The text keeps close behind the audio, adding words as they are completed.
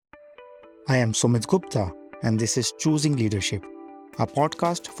I am Sumit Gupta, and this is Choosing Leadership, a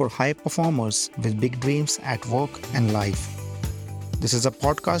podcast for high performers with big dreams at work and life. This is a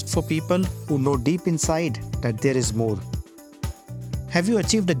podcast for people who know deep inside that there is more. Have you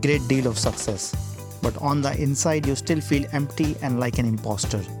achieved a great deal of success, but on the inside you still feel empty and like an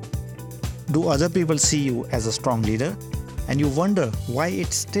imposter? Do other people see you as a strong leader? And you wonder why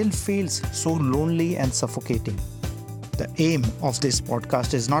it still feels so lonely and suffocating. The aim of this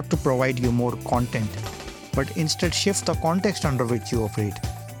podcast is not to provide you more content, but instead shift the context under which you operate.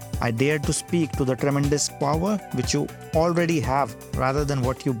 I dare to speak to the tremendous power which you already have rather than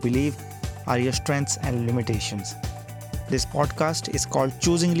what you believe are your strengths and limitations. This podcast is called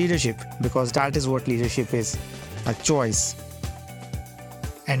Choosing Leadership because that is what leadership is, a choice.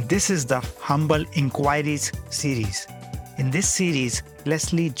 And this is the Humble Inquiries series. In this series,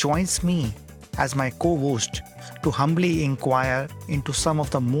 Leslie joins me as my co-host to humbly inquire into some of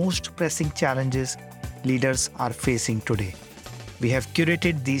the most pressing challenges leaders are facing today. We have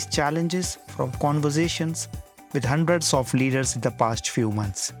curated these challenges from conversations with hundreds of leaders in the past few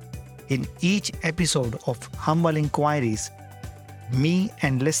months. In each episode of Humble Inquiries, me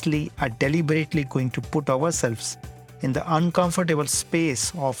and Leslie are deliberately going to put ourselves in the uncomfortable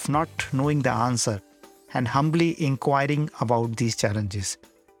space of not knowing the answer and humbly inquiring about these challenges,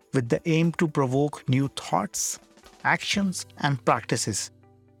 with the aim to provoke new thoughts, actions, and practices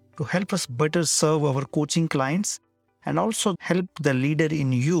to help us better serve our coaching clients and also help the leader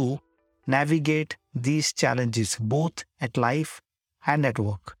in you navigate these challenges both at life and at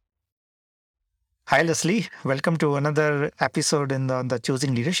work. Hi, Leslie. Welcome to another episode in the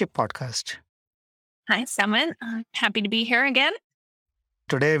Choosing Leadership podcast. Hi, Sumit. Happy to be here again.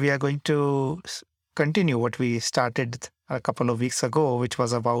 Today, we are going to continue what we started a couple of weeks ago, which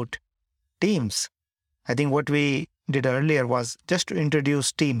was about teams. I think what we did earlier was just to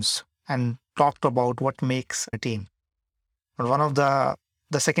introduce teams and talked about what makes a team. But one of the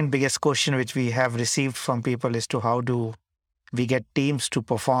second biggest question which we have received from people is to how do we get teams to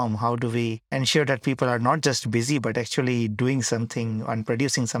perform? How do we ensure that people are not just busy, but actually doing something and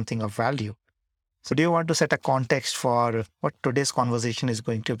producing something of value? So do you want to set a context for what today's conversation is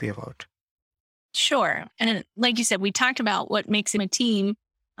going to be about? Sure. And like you said, we talked about what makes a team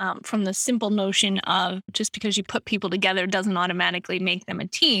from the simple notion of just because you put people together doesn't automatically make them a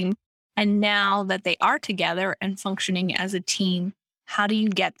team. And now that they are together and functioning as a team, how do you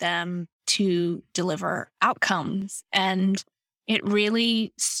get them to deliver outcomes? And it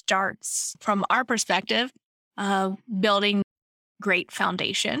really starts from our perspective of building great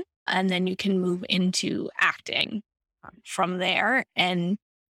foundation. And then you can move into acting from there. And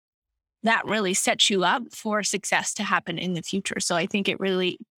that really sets you up for success to happen in the future. So I think it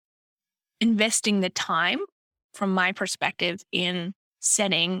really investing the time from my perspective in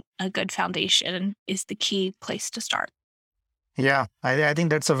setting a good foundation is the key place to start. Yeah, I think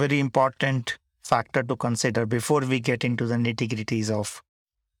that's a very important factor to consider before we get into the nitty-gritties of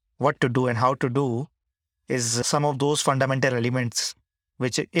what to do and how to do is some of those fundamental elements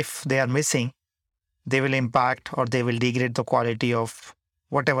which if they are missing, they will impact or they will degrade the quality of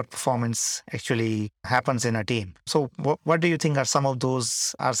whatever performance actually happens in a team. So what do you think are some of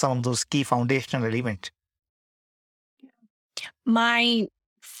those key foundational elements? My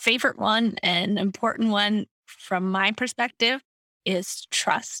favorite one and important one from my perspective is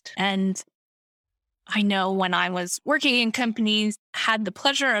trust. And I know when I was working in companies, had the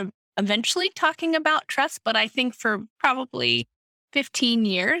pleasure of eventually talking about trust, but I think for probably 15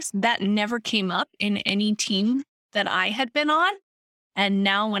 years, that never came up in any team that I had been on. And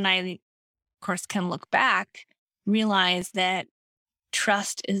now when I, of course, can look back, realize that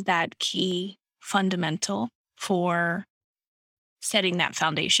trust is that key fundamental for setting that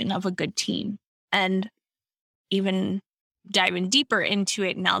foundation of a good team. And even diving deeper into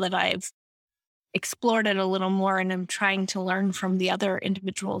it now that I've explored it a little more and I'm trying to learn from the other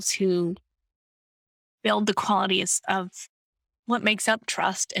individuals who build the qualities of what makes up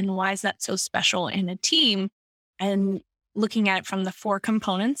trust and why is that so special in a team, and looking at it from the 4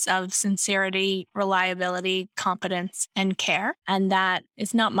 components of sincerity, reliability, competence, and care. And that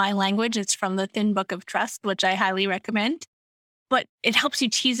is not my language. It's from the Thin Book of Trust, which I highly recommend. But it helps you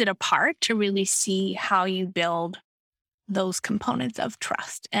tease it apart to really see how you build those components of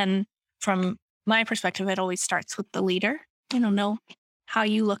trust. And from my perspective, it always starts with the leader. I don't know how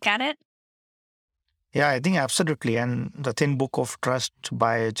you look at it. Yeah, I think absolutely. And the Thin Book of Trust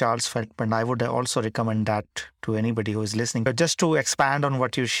by Charles Feldman, I would also recommend that to anybody who is listening. But just to expand on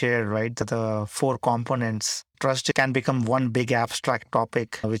what you shared, right, the 4 components, trust can become one big abstract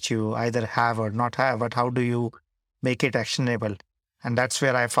topic, which you either have or not have, but how do you make it actionable? And that's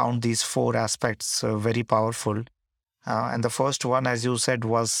where I found these four aspects very powerful. And the first one, as you said,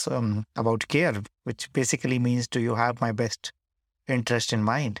 was about care, which basically means, do you have my best interest in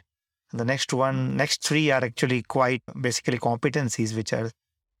mind? And the next three are actually quite basically competencies, which are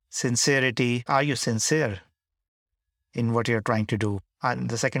sincerity. Are you sincere in what you're trying to do? And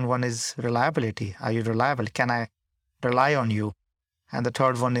the second one is reliability. Are you reliable? Can I rely on you? And the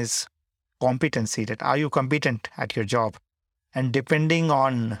third one is competency, that are you competent at your job? And depending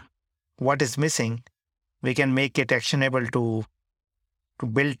on what is missing, we can make it actionable to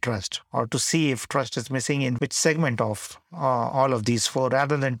build trust, or to see if trust is missing in which segment of all of these four,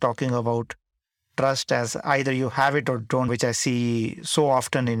 rather than talking about trust as either you have it or don't, which I see so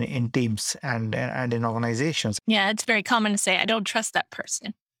often in teams and in organizations. Yeah, it's very common to say, I don't trust that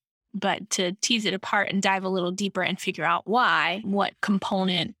person. But to tease it apart and dive a little deeper and figure out why, what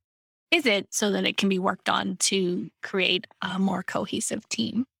component is it, so that it can be worked on to create a more cohesive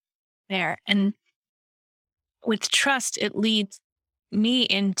team there. And with trust, it leads me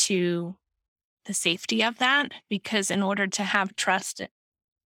into the safety of that, because in order to have trust,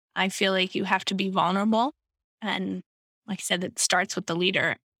 I feel like you have to be vulnerable. And like I said, it starts with the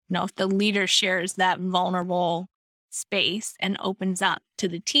leader. If the leader shares that vulnerable space and opens up to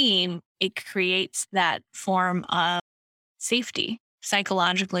the team, it creates that form of safety,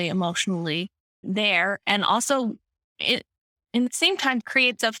 psychologically, emotionally there. And also it, in the same time,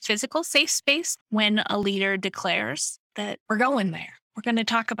 creates a physical safe space when a leader declares that we're going there. We're going to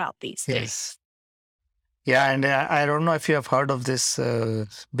talk about these things. Yes. Yeah, and I don't know if you have heard of this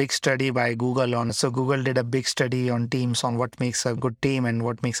big study by Google so Google did a big study on teams, on what makes a good team and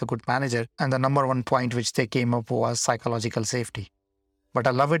what makes a good manager. And the number one point which they came up was psychological safety. But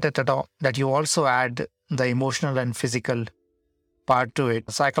I love it that you also add the emotional and physical part to it.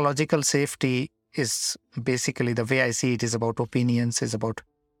 Psychological safety is basically, the way I see it, is about opinions, is about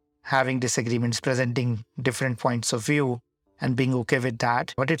having disagreements, presenting different points of view, and being okay with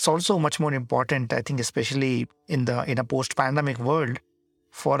that. But it's also much more important, I think, especially in a post-pandemic world,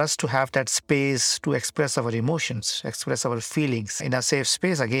 for us to have that space to express our emotions, express our feelings in a safe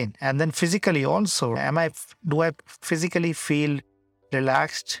space again. And then physically also, do I physically feel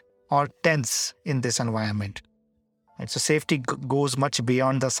relaxed or tense in this environment? And so safety goes much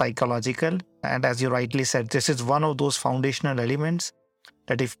beyond the psychological. And as you rightly said, this is one of those foundational elements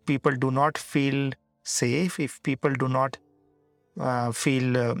that if people do not feel safe, if people do not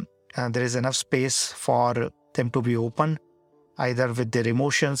feel there is enough space for them to be open, either with their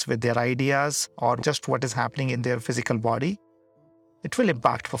emotions, with their ideas, or just what is happening in their physical body, it will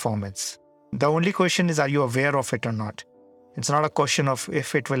impact performance. The only question is, are you aware of it or not? It's not a question of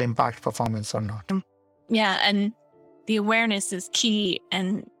if it will impact performance or not. Yeah, and the awareness is key.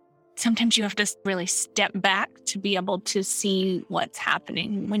 And sometimes you have to really step back to be able to see what's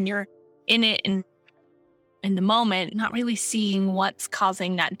happening when you're in it and in the moment, not really seeing what's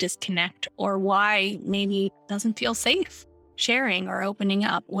causing that disconnect, or why maybe it doesn't feel safe sharing or opening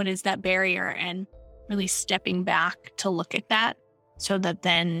up. What is that barrier? And really stepping back to look at that, so that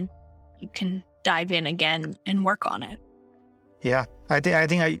then you can dive in again and work on it. Yeah, I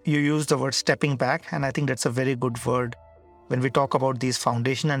think you used the word stepping back, and I think that's a very good word when we talk about these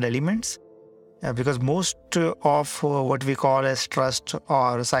foundational elements, because most of what we call as trust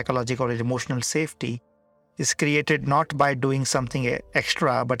or psychological or emotional safety is created not by doing something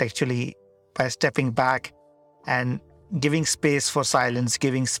extra, but actually by stepping back and giving space for silence,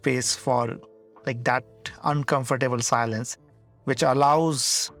 giving space for like that uncomfortable silence, which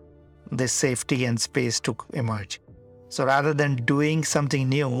allows this safety and space to emerge. So rather than doing something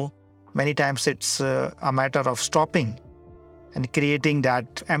new, many times it's a matter of stopping and creating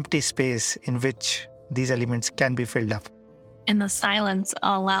that empty space in which these elements can be filled up. And the silence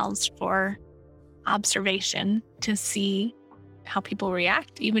allows for observation to see how people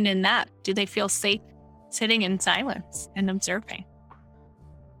react. Even in that, do they feel safe sitting in silence and observing?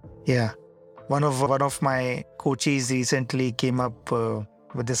 Yeah. One of my coaches recently came up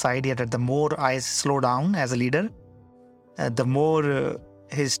with this idea that the more I slow down as a leader, the more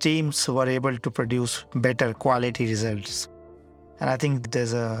his teams were able to produce better quality results. And I think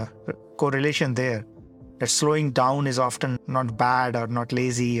there's a correlation there, that slowing down is often not bad or not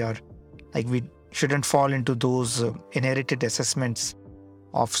lazy, or like we shouldn't fall into those inherited assessments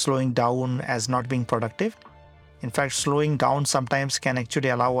of slowing down as not being productive. In fact, slowing down sometimes can actually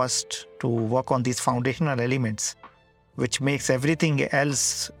allow us to work on these foundational elements, which makes everything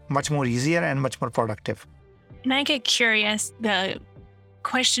else much more easier and much more productive. And I get curious, the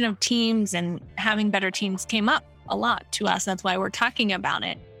question of teams and having better teams came up a lot to us. That's why we're talking about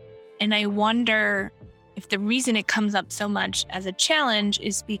it. And I wonder if the reason it comes up so much as a challenge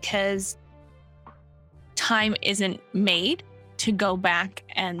is because time isn't made to go back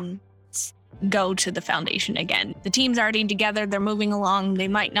and go to the foundation again. The team's already together, they're moving along, they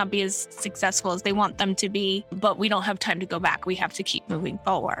might not be as successful as they want them to be, but we don't have time to go back. We have to keep moving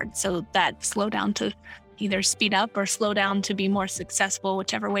forward. So that slow down to either speed up or slow down to be more successful,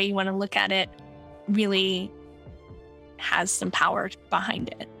 whichever way you want to look at it, really has some power behind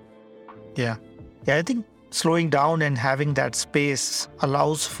it. Yeah, I think slowing down and having that space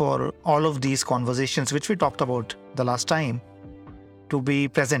allows for all of these conversations, which we talked about the last time, to be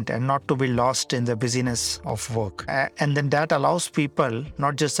present and not to be lost in the busyness of work. And then that allows people,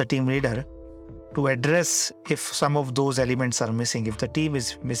 not just the team leader, to address if some of those elements are missing. If the team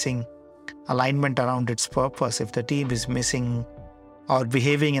is missing alignment around its purpose, if the team is missing or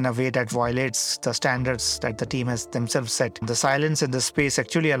behaving in a way that violates the standards that the team has themselves set, the silence in the space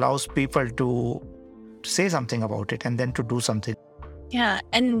actually allows people to say something about it and then to do something. Yeah.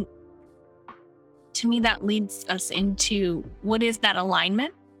 And to me, that leads us into what is that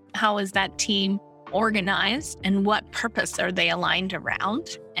alignment? How is that team organized and what purpose are they aligned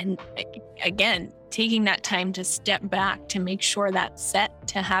around? And again, taking that time to step back to make sure that's set,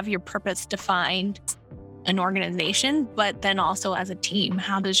 to have your purpose defined, an organization, but then also as a team.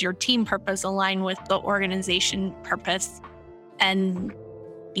 How does your team purpose align with the organization purpose? And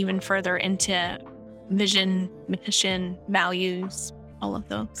even further into vision, mission, values, all of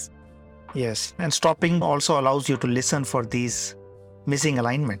those. Yes, and stopping also allows you to listen for these missing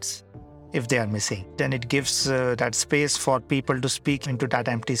alignments. If they are missing, then it gives that space for people to speak into that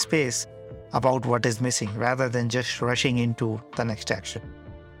empty space about what is missing rather than just rushing into the next action.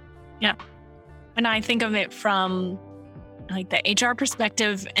 Yeah. And I think of it from like the HR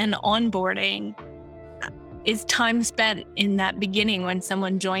perspective, and onboarding is time spent in that beginning when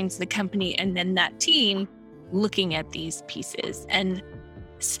someone joins the company, and then that team looking at these pieces. And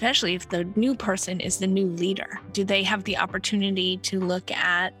especially if the new person is the new leader, do they have the opportunity to look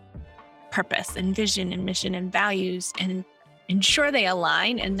at purpose and vision and mission and values and ensure they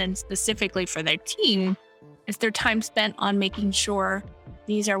align? And then specifically for their team, is their time spent on making sure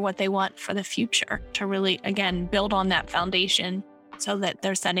these are what they want for the future, to really, again, build on that foundation so that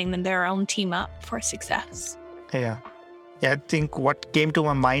they're setting their own team up for success. Yeah, I think what came to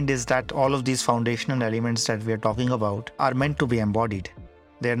my mind is that all of these foundational elements that we are talking about are meant to be embodied.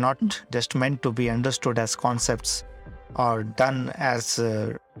 They're not just meant to be understood as concepts or done as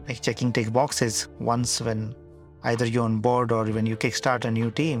like checking tick boxes once when either you're on board or when you kickstart a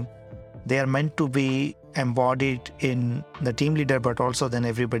new team. They are meant to be embodied in the team leader, but also then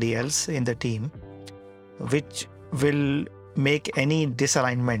everybody else in the team, which will make any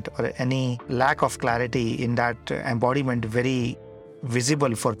disalignment or any lack of clarity in that embodiment very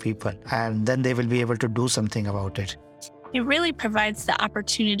visible for people. And then they will be able to do something about it. It really provides the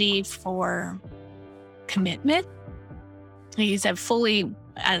opportunity for commitment. Like you said, fully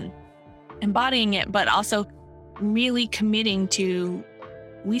embodying it, but also really committing to,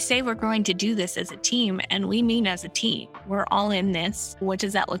 we say we're going to do this as a team, and we mean as a team. We're all in this. What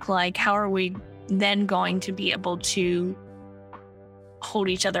does that look like? How are we then going to be able to hold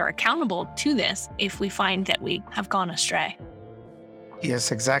each other accountable to this if we find that we have gone astray?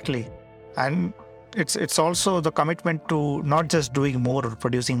 Yes, exactly. And it's also the commitment to not just doing more or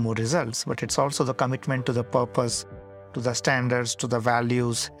producing more results, but it's also the commitment to the purpose, to the standards, to the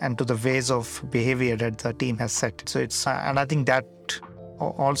values, and to the ways of behavior that the team has set. So it's, and I think that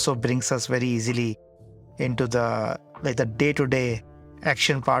also brings us very easily into the day-to-day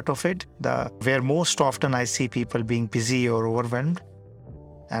action part of it, where most often I see people being busy or overwhelmed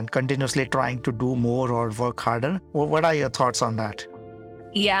and continuously trying to do more or work harder. What are your thoughts on that?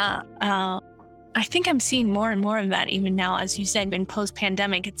 Yeah, I think I'm seeing more and more of that even now. As you said, in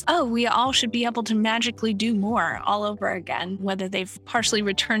post-pandemic, it's, we all should be able to magically do more all over again, whether they've partially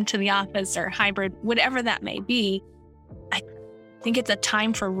returned to the office or hybrid, whatever that may be. I think it's a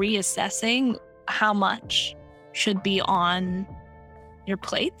time for reassessing how much should be on your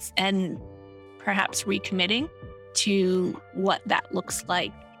plates and perhaps recommitting to what that looks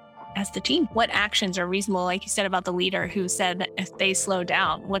like as the team. What actions are reasonable? Like you said about the leader who said, if they slow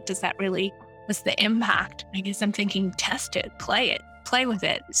down, what does that really, what's the impact? I guess I'm thinking, test it, play with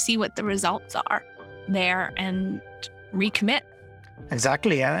it, see what the results are there and recommit.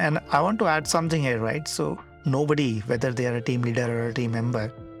 Exactly. And I want to add something here, right? So nobody, whether they are a team leader or a team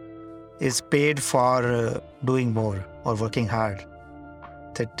member, is paid for doing more or working hard.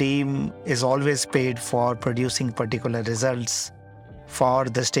 The team is always paid for producing particular results for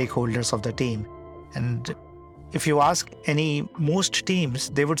the stakeholders of the team. And if you ask most teams,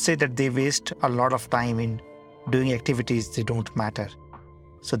 they would say that they waste a lot of time in doing activities that don't matter.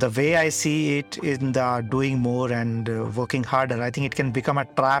 So the way I see it in the doing more and working harder, I think it can become a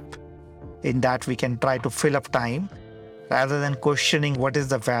trap in that we can try to fill up time rather than questioning what is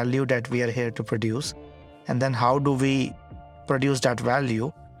the value that we are here to produce, and then how do we produce that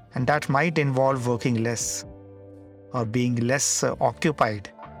value. And that might involve working less or being less occupied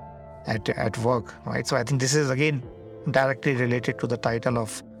at work, right? So I think this is again directly related to the title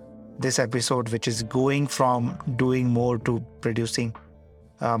of this episode, which is going from doing more to producing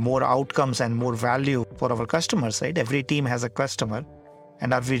more outcomes and more value for our customers, right? Every team has a customer,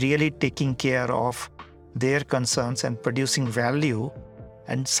 and are we really taking care of their concerns and producing value?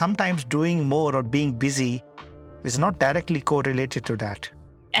 And sometimes doing more or being busy is not directly correlated to that.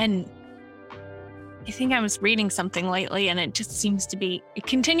 And I think I was reading something lately, and it just it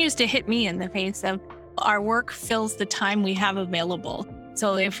continues to hit me in the face of our work fills the time we have available.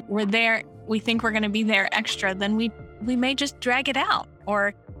 So if we're there, we think we're going to be there extra, then we may just drag it out.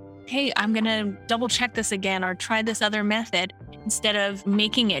 Or, hey, I'm going to double check this again or try this other method, instead of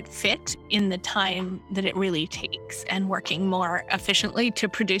making it fit in the time that it really takes and working more efficiently to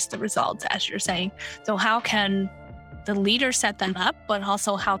produce the results, as you're saying. So how can the leader set them up, but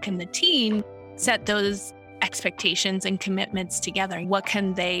also how can the team set those expectations and commitments together? What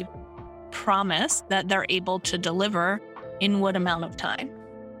can they promise that they're able to deliver in what amount of time?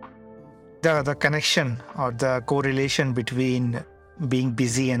 The connection or the correlation between being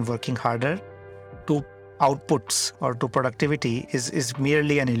busy and working harder to outputs or to productivity is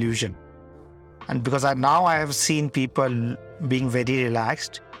merely an illusion. And because I have seen people being very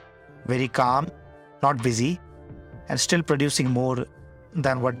relaxed, very calm, not busy, and still producing more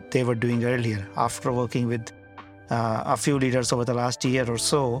than what they were doing earlier. After working with a few leaders over the last year or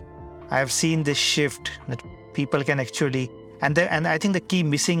so, I have seen this shift that people can actually, and I think the key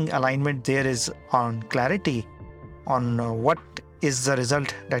missing alignment there is on clarity on what is the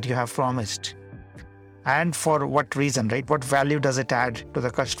result that you have promised and for what reason, right? What value does it add to the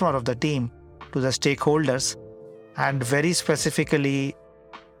customer of the team, to the stakeholders, and very specifically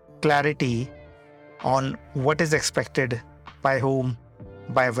clarity on what is expected by whom,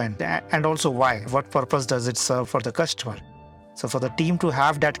 by when, and also why. What purpose does it serve for the customer? So for the team to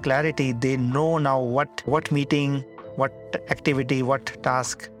have that clarity, they know now what meeting, what activity, what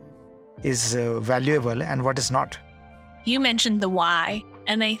task is valuable and what is not. You mentioned the why,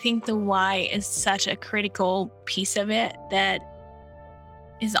 and I think the why is such a critical piece of it that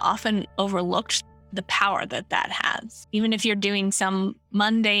is often overlooked, the power that has. Even if you're doing some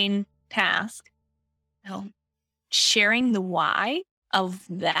mundane task, sharing the why of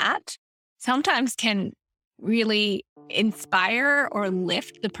that sometimes can really inspire or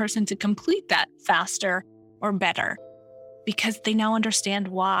lift the person to complete that faster or better, because they now understand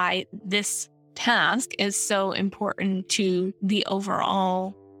why this task is so important to the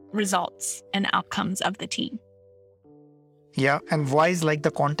overall results and outcomes of the team. Yeah, and why is like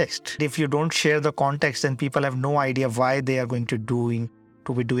the context. If you don't share the context, then people have no idea why they are going to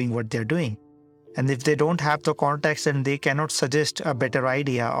be doing what they're doing. And if they don't have the context, then they cannot suggest a better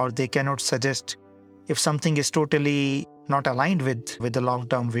idea, or they cannot suggest if something is totally not aligned with the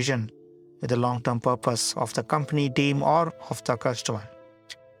long-term vision, with the long-term purpose of the company, team, or of the customer.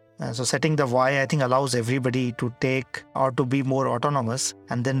 So setting the why, I think, allows everybody to take or to be more autonomous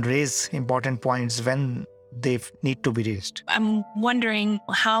and then raise important points when they need to be raised. I'm wondering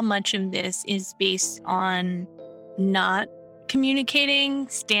how much of this is based on not communicating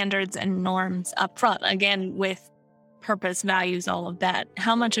standards and norms up front, again, with purpose, values, all of that.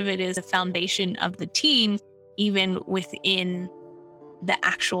 How much of it is a foundation of the team, even within the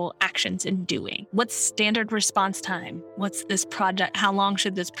actual actions and doing? What's standard response time? What's this project? How long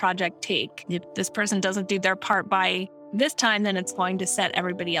should this project take? If this person doesn't do their part by this time, then it's going to set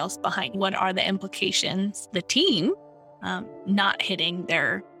everybody else behind. What are the implications? The team not hitting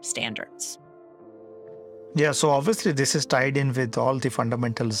their standards. Yeah, so obviously this is tied in with all the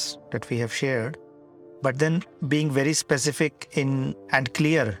fundamentals that we have shared, but then being very specific and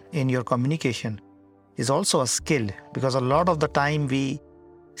clear in your communication is also a skill, because a lot of the time we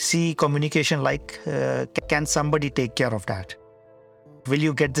see communication like, can somebody take care of that? Will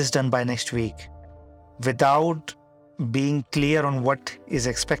you get this done by next week? Without being clear on what is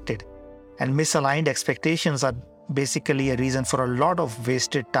expected. And misaligned expectations are basically a reason for a lot of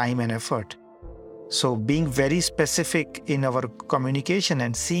wasted time and effort. So being very specific in our communication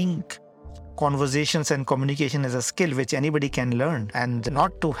and seeing conversations and communication as a skill which anybody can learn, and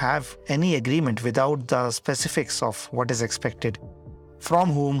not to have any agreement without the specifics of what is expected,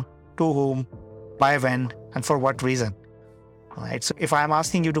 from whom, to whom, by when, and for what reason. Right? So if I'm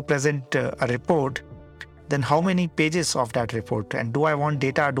asking you to present a report, then how many pages of that report? And do I want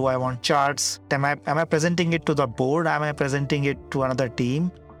data? Do I want charts? Am I presenting it to the board? Am I presenting it to another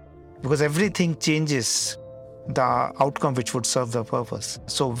team? Because everything changes the outcome which would serve the purpose.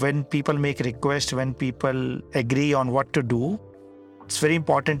 So when people make requests, when people agree on what to do, it's very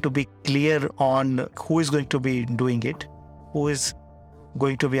important to be clear on who is going to be doing it, who is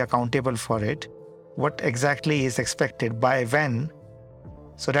going to be accountable for it, what exactly is expected, by when,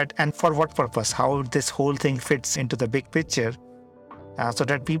 so that, and for what purpose, how this whole thing fits into the big picture, so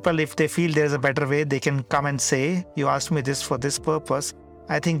that people, if they feel there's a better way, they can come and say, you asked me this for this purpose,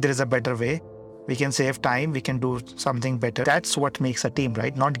 I think there is a better way. We can save time, we can do something better. That's what makes a team,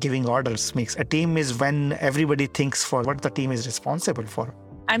 right? Not giving orders makes a team is when everybody thinks for what the team is responsible for.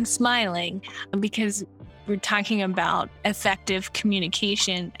 I'm smiling because we're talking about effective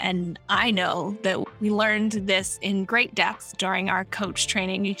communication. And I know that we learned this in great depth during our coach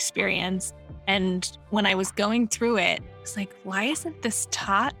training experience. And when I was going through it, it's like, why isn't this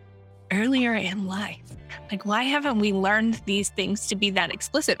taught earlier in life? Like, why haven't we learned these things to be that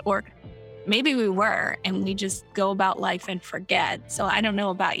explicit? Or maybe we were, and we just go about life and forget. So I don't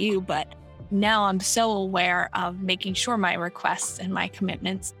know about you, but now I'm so aware of making sure my requests and my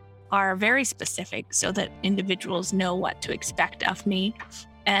commitments are very specific so that individuals know what to expect of me.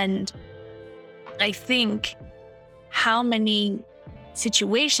 And I think how many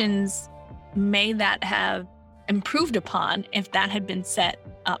situations may that have improved upon if that had been set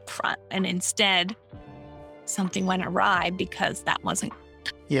up front, and instead something went awry because that wasn't.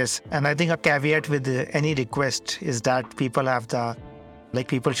 Yes, and I think a caveat with any request is that people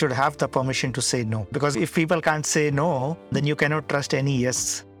should have the permission to say no. Because if people can't say no, then you cannot trust any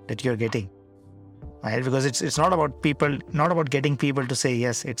yes that you're getting, right? Because it's not about getting people to say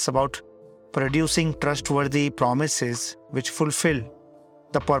yes. It's about producing trustworthy promises which fulfill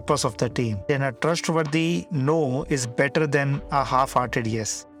the purpose of the team. And a trustworthy no is better than a half-hearted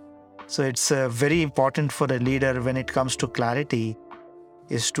yes. So it's very important for a leader when it comes to clarity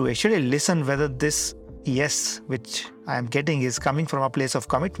is to actually listen whether this yes which I am getting is coming from a place of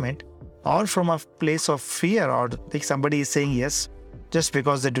commitment or from a place of fear, or like somebody is saying yes just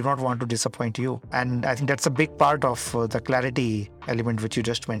because they do not want to disappoint you. And I think that's a big part of the clarity element which you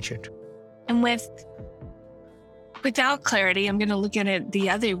just mentioned. And without clarity, I'm going to look at it the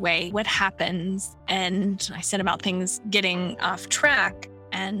other way. What happens? And I said about things getting off track.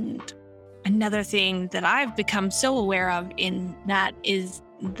 And another thing that I've become so aware of in that is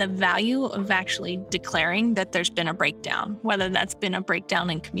the value of actually declaring that there's been a breakdown, whether that's been a breakdown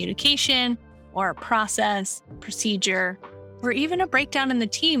in communication or a process, procedure, or even a breakdown in the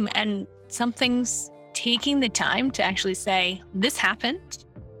team. And something's taking the time to actually say, this happened.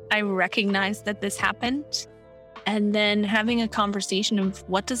 I recognize that this happened. And then having a conversation of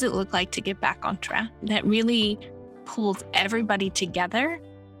what does it look like to get back on track? That really pulls everybody together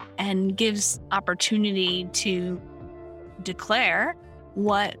and gives opportunity to declare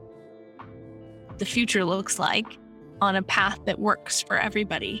what the future looks like on a path that works for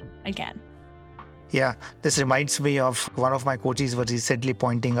everybody again. Yeah, this reminds me of one of my coaches was recently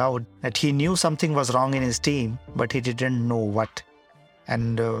pointing out that he knew something was wrong in his team, but he didn't know what.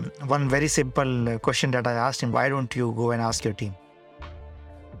 And one very simple question that I asked him, why don't you go and ask your team?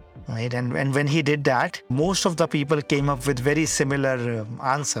 Right? And when he did that, most of the people came up with very similar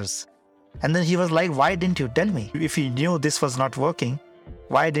answers. And then he was like, why didn't you tell me? If you knew this was not working,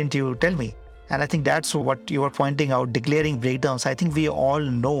 why didn't you tell me? And I think that's what you were pointing out, declaring breakdowns. I think we all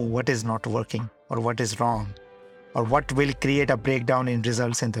know what is not working or what is wrong or what will create a breakdown in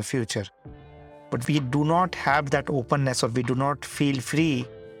results in the future. But we do not have that openness, or we do not feel free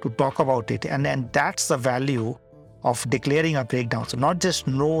to talk about it. And that's the value of declaring a breakdown. So not just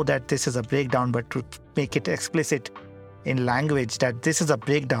know that this is a breakdown, but to make it explicit in language that this is a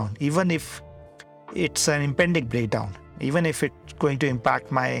breakdown, even if it's an impending breakdown, even if it's going to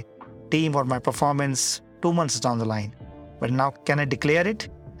impact my team or my performance 2 months down the line. But now can I declare it?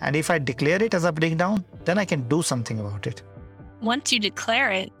 And if I declare it as a breakdown, then I can do something about it. Once you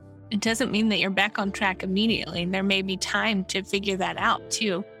declare it, it doesn't mean that you're back on track immediately. There may be time to figure that out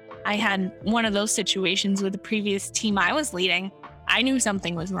too. I had one of those situations with the previous team I was leading. I knew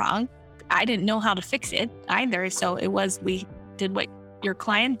something was wrong. I didn't know how to fix it either. So we did what your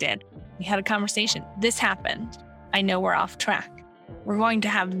client did. We had a conversation. This happened. I know we're off track. We're going to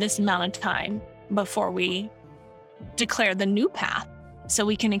have this amount of time before we declare the new path so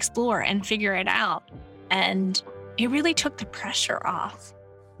we can explore and figure it out. And it really took the pressure off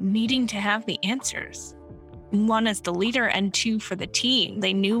needing to have the answers. One, as the leader, and two, for the team.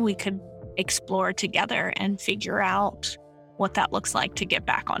 They knew we could explore together and figure out what that looks like to get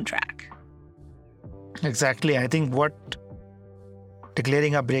back on track. Exactly. I think what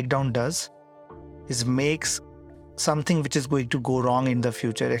declaring a breakdown does is makes something which is going to go wrong in the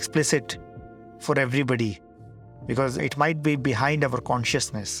future explicit for everybody, because it might be behind our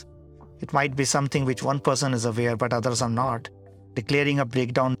consciousness. It might be something which one person is aware but others are not. Declaring a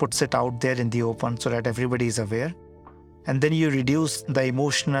breakdown puts it out there in the open so that everybody is aware. And then you reduce the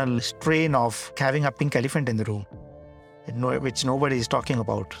emotional strain of having a pink elephant in the room, which nobody is talking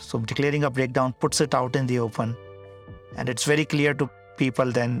about. So declaring a breakdown puts it out in the open. And it's very clear to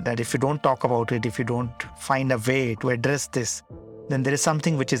people then that if you don't talk about it, if you don't find a way to address this, then there is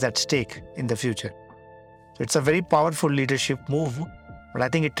something which is at stake in the future. So it's a very powerful leadership move, but I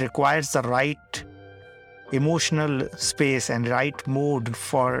think it requires the right emotional space and right mood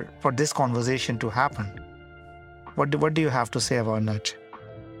for this conversation to happen. What do you have to say about that?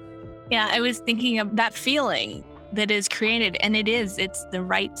 Yeah, I was thinking of that feeling that is created, and it's the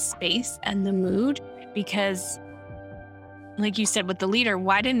right space and the mood, because like you said with the leader,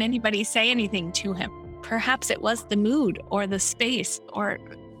 why didn't anybody say anything to him? Perhaps it was the mood or the space, or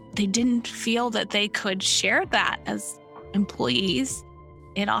they didn't feel that they could share that as employees.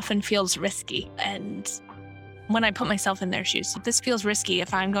 It often feels risky. And when I put myself in their shoes, this feels risky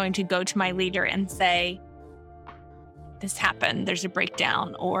if I'm going to go to my leader and say, this happened, there's a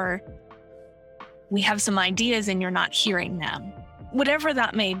breakdown, or we have some ideas and you're not hearing them. Whatever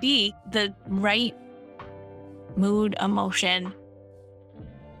that may be, the right mood, emotion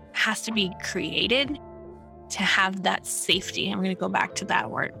has to be created to have that safety. I'm going to go back to that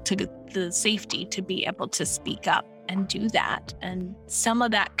word, to the safety to be able to speak up and do that. And some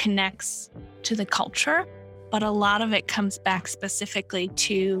of that connects to the culture, but a lot of it comes back specifically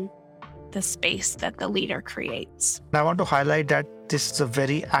to the space that the leader creates. I want to highlight that this is a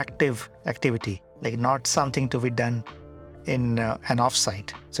very active activity, like not something to be done in an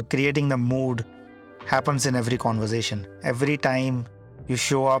offsite. So creating the mood happens in every conversation. Every time you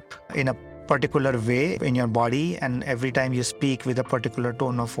show up in a particular way in your body, and every time you speak with a particular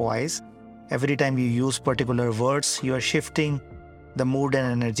tone of voice, every time you use particular words, you are shifting the mood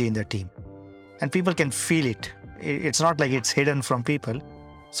and energy in the team. And people can feel it. It's not like it's hidden from people.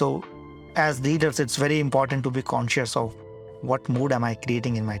 So as leaders, it's very important to be conscious of what mood am I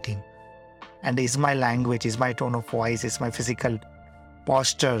creating in my team. And is my language, is my tone of voice, is my physical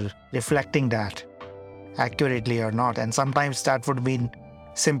posture reflecting that accurately or not? And sometimes that would mean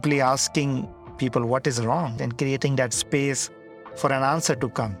simply asking people what is wrong and creating that space for an answer to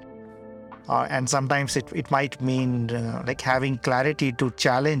come. And sometimes it might mean like having clarity to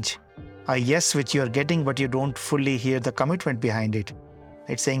challenge a yes which you're getting, but you don't fully hear the commitment behind it.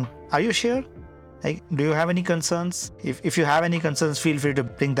 It's saying, are you sure? Like, do you have any concerns? If you have any concerns, feel free to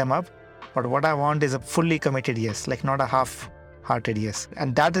bring them up. But what I want is a fully committed yes, like not a half-hearted yes.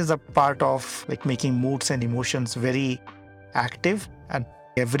 And that is a part of like making moods and emotions very active. And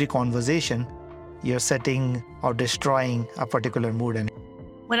every conversation, you're setting or destroying a particular mood. And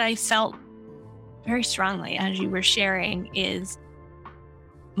what I felt very strongly as you were sharing is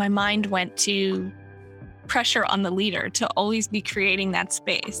my mind went to pressure on the leader to always be creating that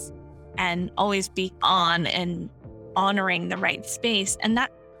space and always be on and honoring the right space. And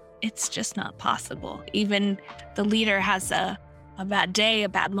that it's just not possible. Even the leader has a bad day, a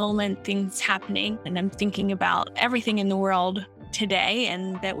bad moment, things happening. And I'm thinking about everything in the world today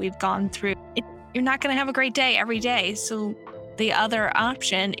and that we've gone through. You're not going to have a great day every day. So the other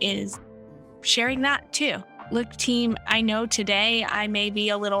option is sharing that too. Look, team, I know today I may be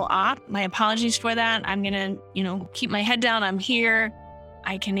a little off. My apologies for that. I'm going to, keep my head down. I'm here.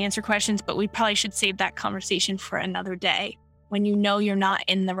 I can answer questions, but we probably should save that conversation for another day when you know you're not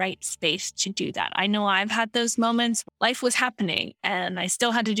in the right space to do that. I know I've had those moments. Life was happening and I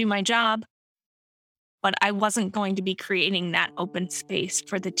still had to do my job, but I wasn't going to be creating that open space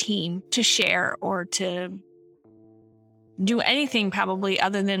for the team to share or to do anything probably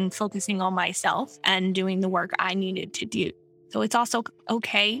other than focusing on myself and doing the work I needed to do. So it's also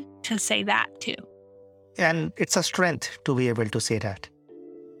okay to say that too. And it's a strength to be able to say that,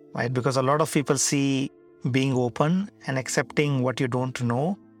 right? Because a lot of people see being open and accepting what you don't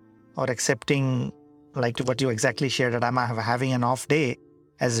know, or accepting like what you exactly shared, that I'm having an off day,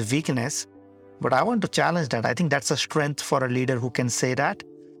 as a weakness. But I want to challenge that. I think that's a strength for a leader who can say that,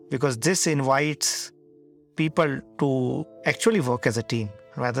 because this invites people to actually work as a team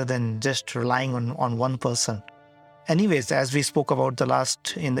rather than just relying on one person. Anyways, as we spoke about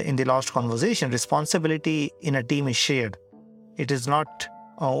in the last conversation, responsibility in a team is shared. It is not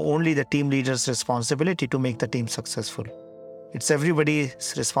only the team leader's responsibility to make the team successful. It's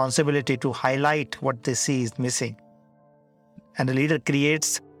everybody's responsibility to highlight what they see is missing. And the leader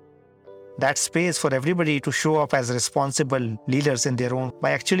creates that space for everybody to show up as responsible leaders in their own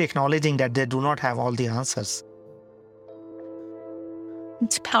by actually acknowledging that they do not have all the answers.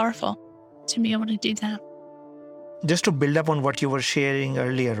 It's powerful to be able to do that. Just to build up on what you were sharing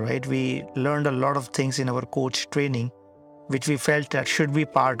earlier, right? We learned a lot of things in our coach training, which we felt that should be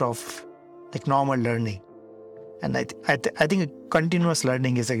part of like normal learning. And I think continuous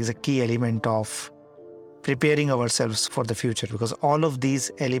learning is a key element of preparing ourselves for the future, because all of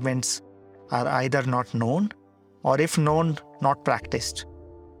these elements are either not known or if known, not practiced.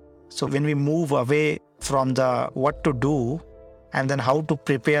 So when we move away from the what to do and then how to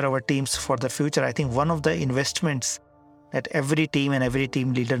prepare our teams for the future, I think one of the investments that every team and every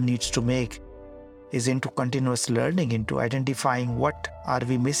team leader needs to make is into continuous learning, into identifying what are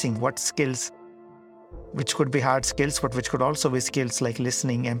we missing, what skills, which could be hard skills, but which could also be skills like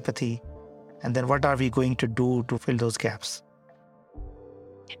listening, empathy, and then what are we going to do to fill those gaps.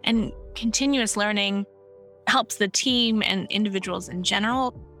 And continuous learning helps the team and individuals in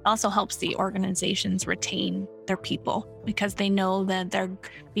general, also helps the organizations retain their people because they know that they're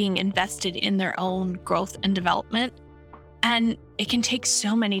being invested in their own growth and development. And it can take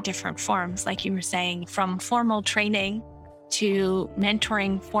so many different forms, like you were saying, from formal training to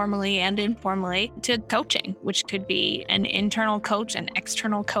mentoring formally and informally to coaching, which could be an internal coach, an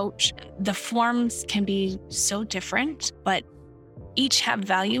external coach. The forms can be so different, but each have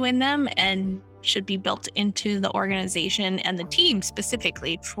value in them and should be built into the organization and the team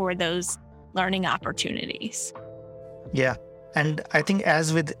specifically for those learning opportunities. Yeah. And I think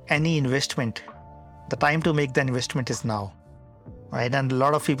as with any investment, the time to make the investment is now, right? And a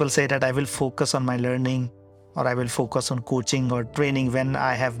lot of people say that I will focus on my learning or I will focus on coaching or training when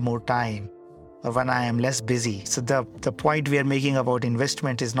I have more time or when I am less busy. So the point we are making about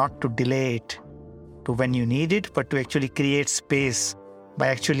investment is not to delay it to when you need it, but to actually create space by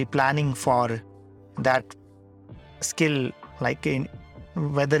actually planning for that skill, like in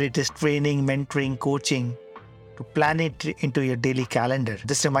whether it is training, mentoring, coaching, to plan it into your daily calendar.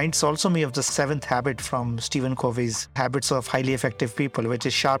 This reminds also me of the 7th habit from Stephen Covey's Habits of Highly Effective People, which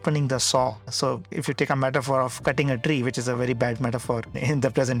is sharpening the saw. So if you take a metaphor of cutting a tree, which is a very bad metaphor in the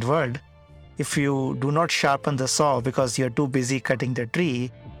present world, if you do not sharpen the saw because you're too busy cutting the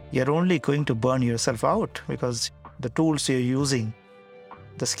tree, you're only going to burn yourself out because the tools you're using,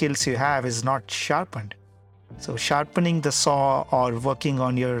 the skills you have is not sharpened. So sharpening the saw or working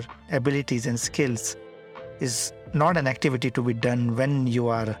on your abilities and skills is not an activity to be done when you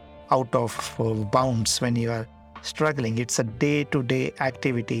are out of bounds, when you are struggling. It's a day-to-day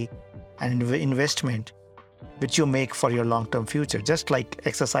activity and investment which you make for your long-term future, just like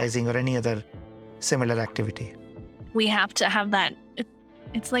exercising or any other similar activity. We have to have that.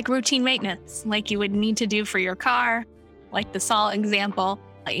 It's like routine maintenance, like you would need to do for your car, like the saw example.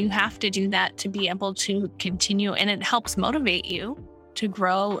 You have to do that to be able to continue, and it helps motivate you to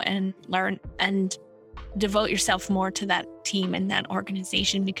grow and learn and devote yourself more to that team and that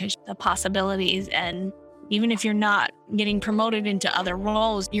organization, because the possibilities, and even if you're not getting promoted into other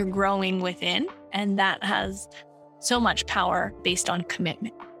roles, you're growing within, and that has so much power based on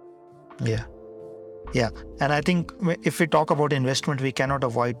commitment. Yeah. And I think if we talk about investment, we cannot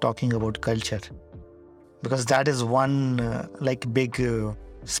avoid talking about culture, because that is one big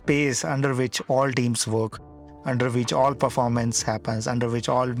space under which all teams work, under which all performance happens, under which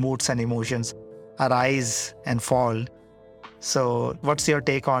all moods and emotions arise and fall. So what's your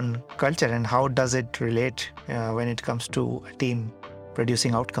take on culture and how does it relate when it comes to a team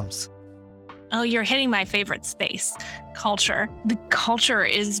producing outcomes? Oh, you're hitting my favorite space, culture. The culture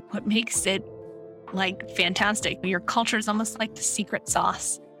is what makes it fantastic. Your culture is almost like the secret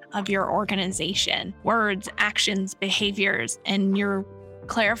sauce of your organization. Words, actions, behaviors, and you're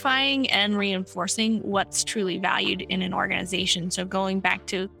clarifying and reinforcing what's truly valued in an organization. So going back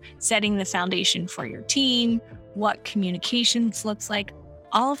to setting the foundation for your team, what communications looks like,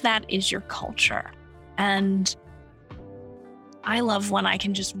 all of that is your culture. And I love when I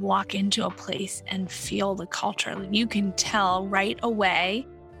can just walk into a place and feel the culture. You can tell right away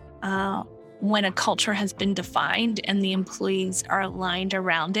when a culture has been defined and the employees are aligned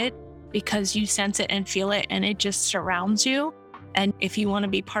around it, because you sense it and feel it and it just surrounds you. And if you want to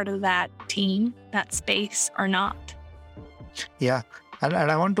be part of that team, that space or not. Yeah. And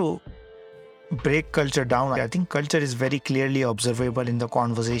I want to break culture down. I think culture is very clearly observable in the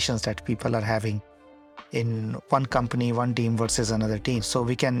conversations that people are having in one company, one team versus another team. So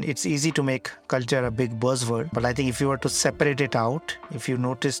it's easy to make culture a big buzzword, but I think if you were to separate it out, if you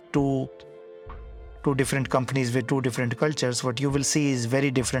notice two two different companies with two different cultures, what you will see is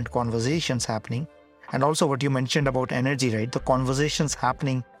very different conversations happening. And also what you mentioned about energy, right? The conversations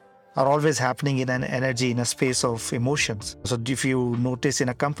happening are always happening in an energy, in a space of emotions. So if you notice in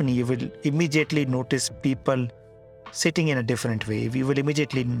a company, you will immediately notice people sitting in a different way. You will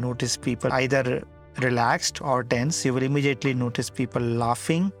immediately notice people either relaxed or tense. You will immediately notice people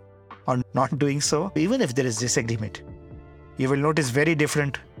laughing or not doing so, even if there is disagreement. You will notice very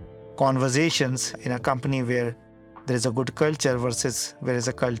different conversations in a company where there is a good culture versus where is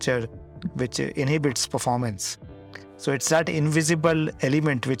a culture which inhibits performance. So it's that invisible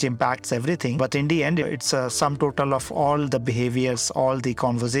element which impacts everything. But in the end, it's a sum total of all the behaviors, all the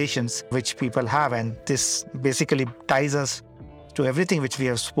conversations which people have. And this basically ties us to everything which we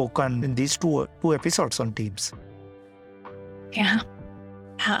have spoken in these two episodes on teams. Yeah.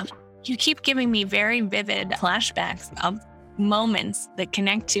 You keep giving me very vivid flashbacks of moments that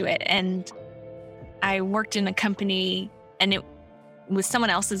connect to it. And I worked in a company, and it was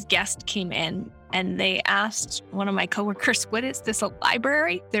someone else's guest came in, and they asked one of my coworkers, "What is this, a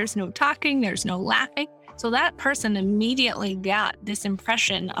library? There's no talking, there's no laughing." So that person immediately got this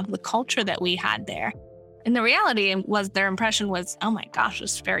impression of the culture that we had there. And the reality was their impression was, oh my gosh,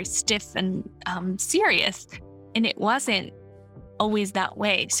 it's very stiff and serious. And it wasn't always that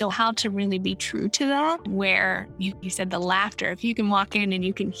way. So how to really be true to that, where you said the laughter, if you can walk in and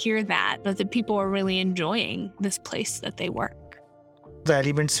you can hear that the people are really enjoying this place that they work. The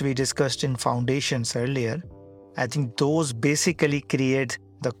elements we discussed in foundations earlier, I think those basically create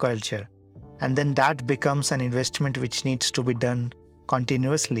the culture. And then that becomes an investment which needs to be done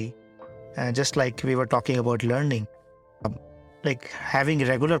continuously. Just like we were talking about learning, like having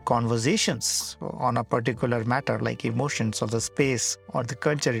regular conversations on a particular matter, like emotions or the space or the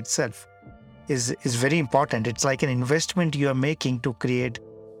culture itself is very important. It's like an investment you are making to create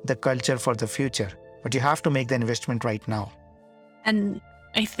the culture for the future. But you have to make the investment right now. And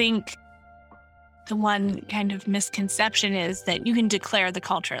I think the one kind of misconception is that you can declare the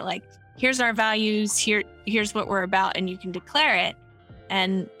culture, like, here's our values, here's what we're about, and you can declare it.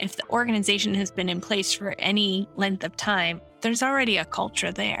 And if the organization has been in place for any length of time, there's already a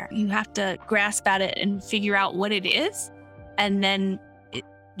culture there. You have to grasp at it and figure out what it is, and then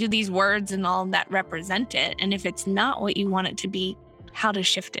do these words and all that represent it. And if it's not what you want it to be, how to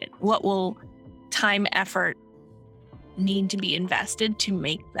shift it. What will time, effort need to be invested to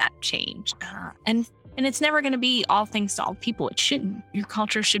make that change? And it's never going to be all things to all people. It shouldn't. Your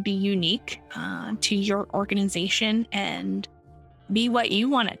culture should be unique to your organization and be what you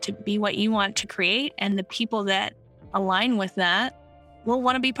want it to be, what you want to create. And the people that align with that will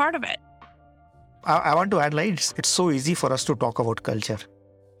want to be part of it. I want to add, like, it's so easy for us to talk about culture.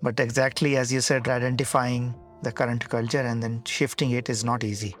 But exactly as you said, identifying the current culture and then shifting it is not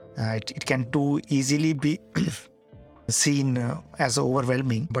easy. It can too easily be seen as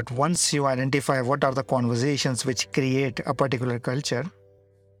overwhelming. But once you identify what are the conversations which create a particular culture,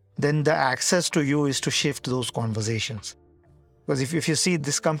 then the access to you is to shift those conversations. Because if you see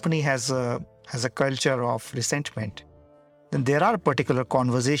this company has a culture of resentment, then there are particular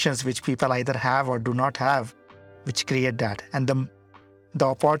conversations which people either have or do not have, which create that. And the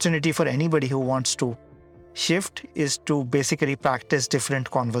opportunity for anybody who wants to shift is to basically practice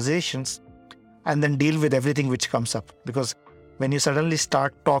different conversations and then deal with everything which comes up. Because when you suddenly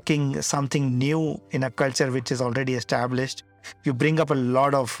start talking something new in a culture which is already established, you bring up a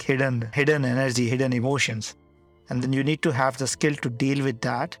lot of hidden energy, hidden emotions. And then you need to have the skill to deal with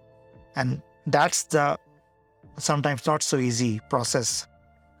that. And that's the sometimes not so easy process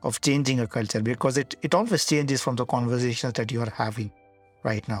of changing a culture, because it always changes from the conversations that you are having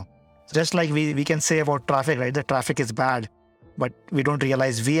right now. Just like we can say about traffic, right? The traffic is bad, but we don't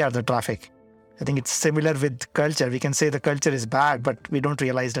realize we are the traffic. I think it's similar with culture. We can say the culture is bad, but we don't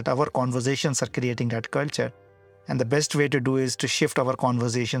realize that our conversations are creating that culture. And the best way to do is to shift our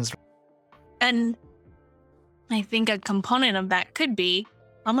conversations. And I think a component of that could be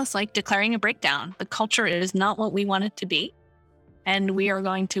almost like declaring a breakdown. The culture is not what we want it to be, and we are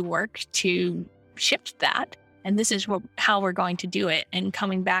going to work to shift that. And this is how we're going to do it. And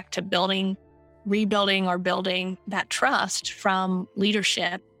coming back to rebuilding or building that trust from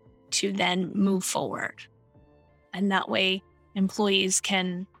leadership to then move forward. And that way employees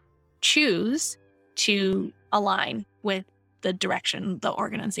can choose to align with the direction the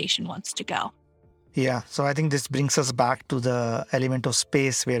organization wants to go. Yeah, so I think this brings us back to the element of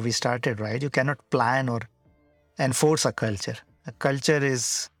space where we started, right? You cannot plan or enforce a culture. A culture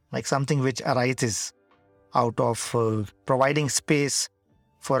is like something which arises out of providing space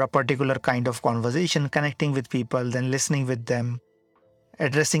for a particular kind of conversation, connecting with people, then listening with them,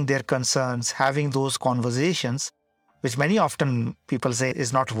 addressing their concerns, having those conversations, which many often people say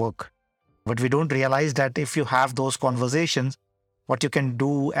is not work. But we don't realize that if you have those conversations, what you can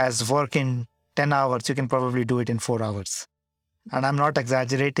do as work in 10 hours, you can probably do it in 4 hours. And I'm not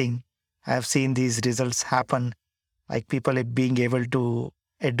exaggerating. I have seen these results happen, like people being able to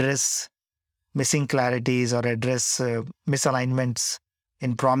address missing clarities or address misalignments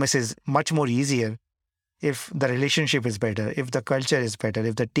in promises much more easier if the relationship is better, if the culture is better,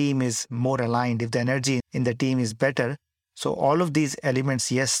 if the team is more aligned, if the energy in the team is better. So all of these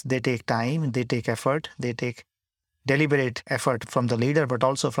elements, yes, they take time, they take effort, they take deliberate effort from the leader, but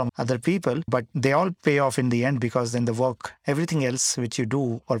also from other people. But they all pay off in the end, because then the work, everything else which you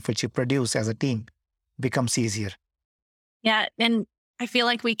do or which you produce as a team becomes easier. Yeah. And I feel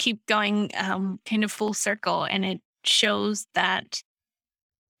like we keep going kind of full circle, and it shows that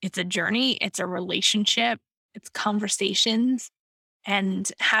it's a journey, it's a relationship, it's conversations,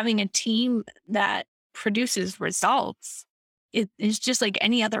 and having a team that produces results. It is just like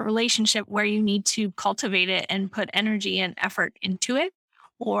any other relationship where you need to cultivate it and put energy and effort into it,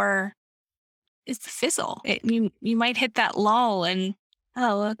 or it's fizzle. You might hit that lull and,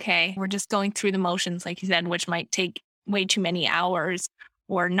 oh, okay, we're just going through the motions, like you said, which might take way too many hours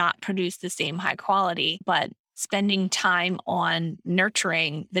or not produce the same high quality. But spending time on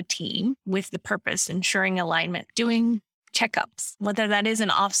nurturing the team with the purpose, ensuring alignment, doing checkups, whether that is an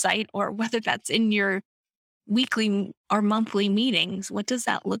offsite or whether that's in your weekly or monthly meetings. What does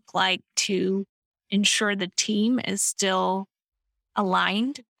that look like to ensure the team is still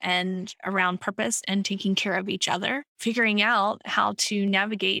aligned and around purpose and taking care of each other, figuring out how to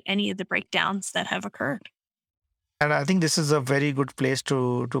navigate any of the breakdowns that have occurred? And I think this is a very good place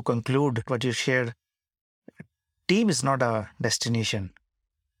to conclude what you shared. Team is not a destination.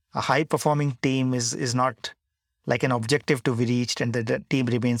 A high-performing team is not like an objective to be reached and the team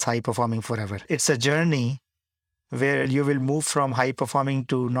remains high-performing forever. It's a journey where you will move from high-performing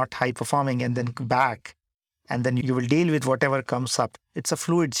to not high-performing and then back, and then you will deal with whatever comes up. It's a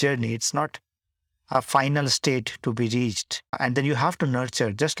fluid journey. It's not a final state to be reached. And then you have to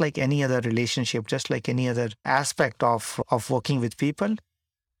nurture, just like any other relationship, just like any other aspect of working with people.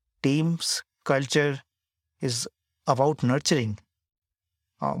 Teams, culture is about nurturing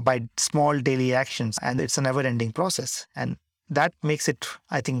by small daily actions, and it's a never-ending process. And that makes it,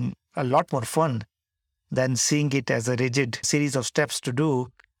 I think, a lot more fun than seeing it as a rigid series of steps to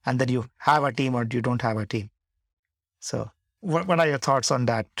do, and then you have a team or you don't have a team. So what are your thoughts on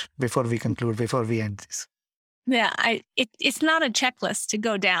that before we conclude, before we end this? Yeah, it's not a checklist to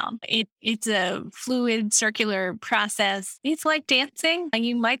go down. It's a fluid, circular process. It's like dancing.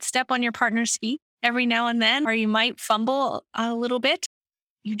 You might step on your partner's feet every now and then, or you might fumble a little bit.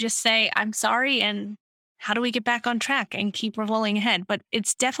 You just say, I'm sorry, and how do we get back on track and keep rolling ahead? But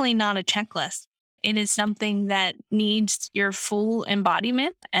it's definitely not a checklist. It is something that needs your full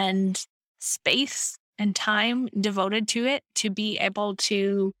embodiment and space and time devoted to it to be able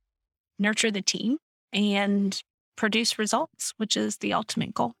to nurture the team and produce results, which is the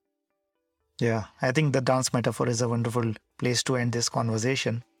ultimate goal. Yeah, I think the dance metaphor is a wonderful place to end this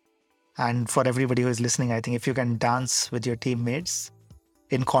conversation. And for everybody who is listening, I think if you can dance with your teammates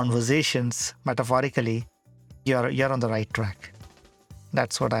in conversations, metaphorically, you're on the right track.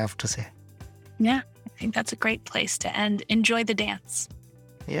 That's what I have to say. Yeah, I think that's a great place to end. Enjoy the dance.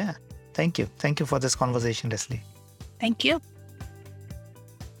 Yeah, thank you. Thank you for this conversation, Leslie. Thank you.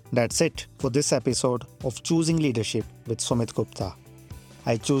 That's it for this episode of Choosing Leadership with Sumit Gupta.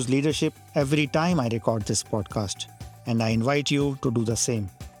 I choose leadership every time I record this podcast, and I invite you to do the same.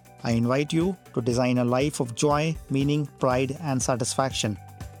 I invite you to design a life of joy, meaning, pride, and satisfaction,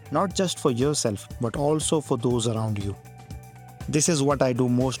 not just for yourself, but also for those around you. This is what I do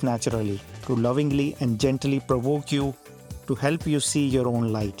most naturally, to lovingly and gently provoke you, to help you see your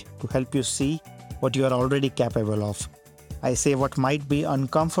own light, to help you see what you are already capable of. I say what might be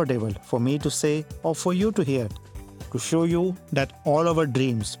uncomfortable for me to say or for you to hear, to show you that all our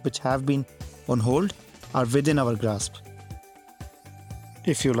dreams which have been on hold are within our grasp.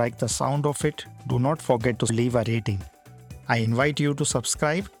 If you like the sound of it, do not forget to leave a rating. I invite you to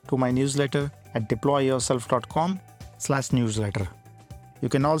subscribe to my newsletter at deployyourself.com/newsletter. You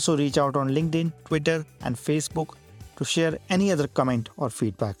can also reach out on LinkedIn, Twitter, and Facebook to share any other comment or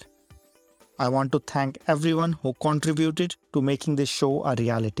feedback. I want to thank everyone who contributed to making this show a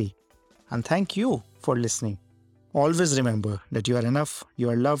reality. And thank you for listening. Always remember that you are enough,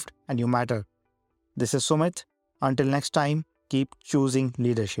 you are loved, and you matter. This is Sumit. Until next time, keep choosing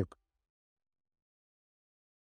leadership.